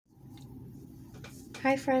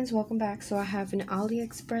Hi friends, welcome back. So I have an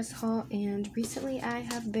Aliexpress haul, and recently I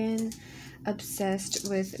have been obsessed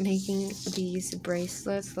with making these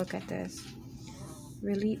bracelets. Look at this.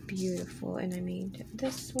 Really beautiful. And I made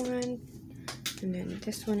this one, and then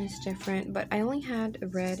this one is different, but I only had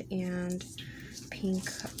red and pink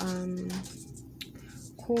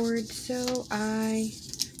cord, so I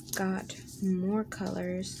got more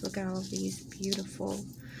colors. Look at all of these beautiful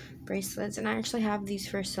bracelets, and I actually have these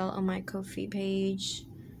for sale on my Ko-fi page.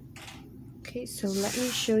 Okay, so let me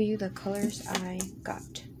show you the colors I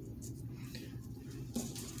got.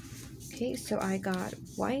 Okay, so I got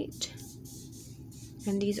white,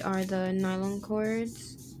 and these are the nylon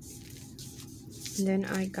cords. And then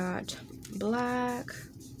I got black,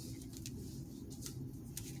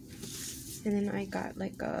 and then I got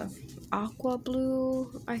like a aqua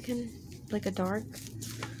blue, like a dark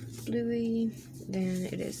bluey. Then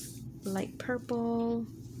it is light purple.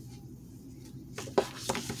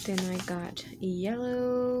 Then I got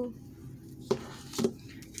yellow,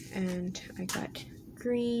 and I got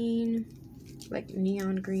green, like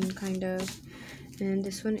neon green kind of. And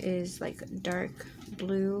this one is like dark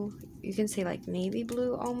blue, you can say like navy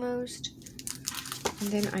blue almost. And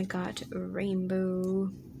then I got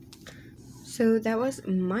rainbow. So that was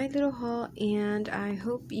my little haul, and I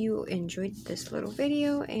hope you enjoyed this little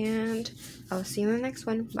video, and I'll see you in the next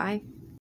one. Bye.